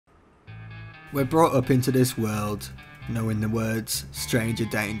We're brought up into this world knowing the words stranger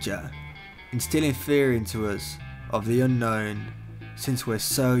danger, instilling fear into us of the unknown since we're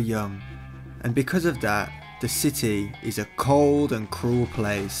so young. And because of that, the city is a cold and cruel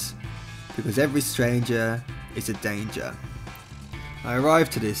place, because every stranger is a danger. I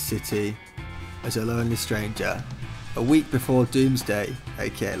arrived to this city as a lonely stranger, a week before Doomsday,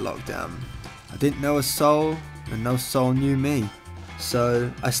 aka lockdown. I didn't know a soul, and no soul knew me.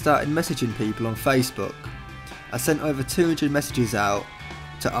 So I started messaging people on Facebook. I sent over 200 messages out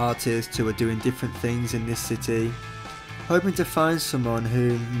to artists who are doing different things in this city, hoping to find someone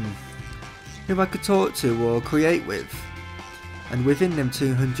who I could talk to or create with. And within them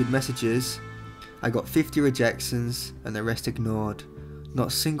 200 messages, I got 50 rejections and the rest ignored. Not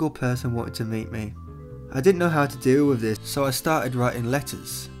a single person wanted to meet me. I didn't know how to deal with this, so I started writing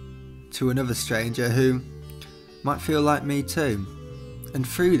letters to another stranger who might feel like me too. And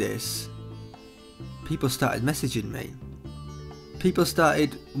through this, people started messaging me. People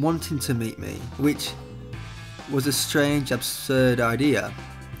started wanting to meet me, which was a strange, absurd idea.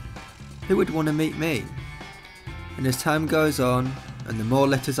 Who would want to meet me? And as time goes on, and the more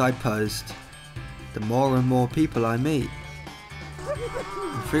letters I post, the more and more people I meet.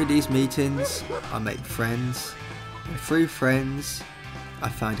 And through these meetings, I make friends. And through friends, I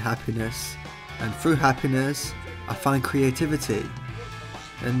find happiness. And through happiness, I find creativity.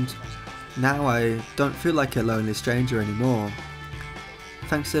 And now I don't feel like a lonely stranger anymore,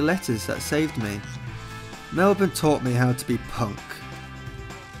 thanks to the letters that saved me. Melbourne taught me how to be punk.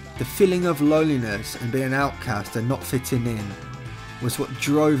 The feeling of loneliness and being an outcast and not fitting in was what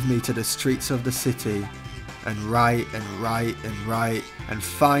drove me to the streets of the city and write and write and write and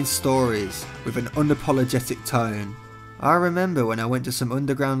find stories with an unapologetic tone. I remember when I went to some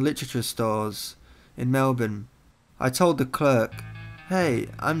underground literature stores in Melbourne. I told the clerk, "Hey,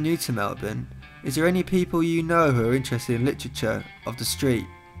 I'm new to Melbourne. Is there any people you know who are interested in literature of the street?"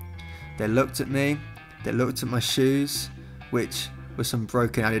 They looked at me, they looked at my shoes, which were some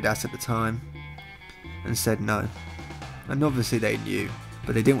broken Adidas at the time, and said no. And obviously they knew,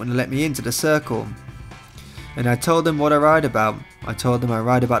 but they didn't want to let me into the circle. And I told them what I write about. I told them I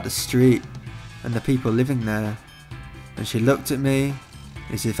write about the street and the people living there. And she looked at me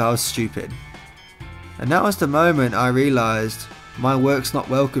as if I was stupid. And that was the moment I realised my work's not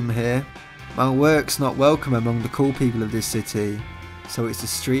welcome here. My work's not welcome among the cool people of this city. So it's the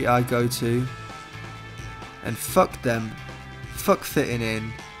street I go to. And fuck them. Fuck fitting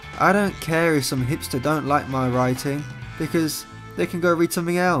in. I don't care if some hipster don't like my writing, because they can go read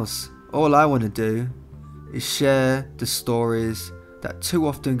something else. All I want to do is share the stories that too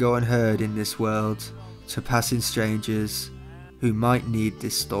often go unheard in this world to passing strangers who might need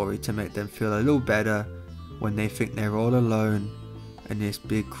this story to make them feel a little better when they think they're all alone in this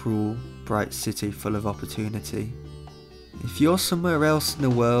big, cruel, bright city full of opportunity. If you're somewhere else in the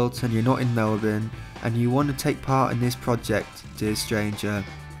world and you're not in Melbourne and you want to take part in this project, dear stranger,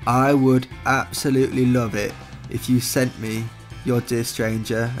 I would absolutely love it if you sent me your dear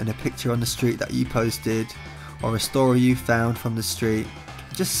stranger and a picture on the street that you posted, or a story you found from the street.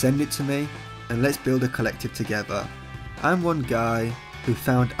 Just send it to me and let's build a collective together. I'm one guy who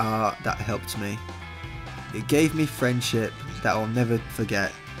found art that helped me. It gave me friendship that I'll never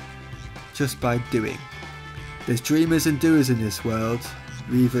forget, just by doing. There's dreamers and doers in this world.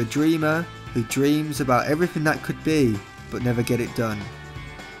 You're either a dreamer who dreams about everything that could be but never get it done,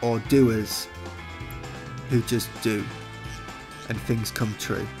 or doers who just do and things come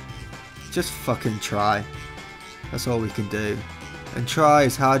true. Just fucking try. That's all we can do. And try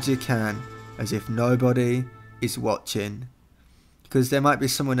as hard as you can, as if nobody is watching. Because there might be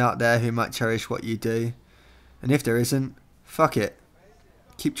someone out there who might cherish what you do. And if there isn't, fuck it.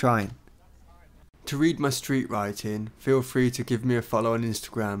 Keep trying. To read my street writing, feel free to give me a follow on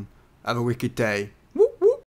Instagram. Have a wicked day.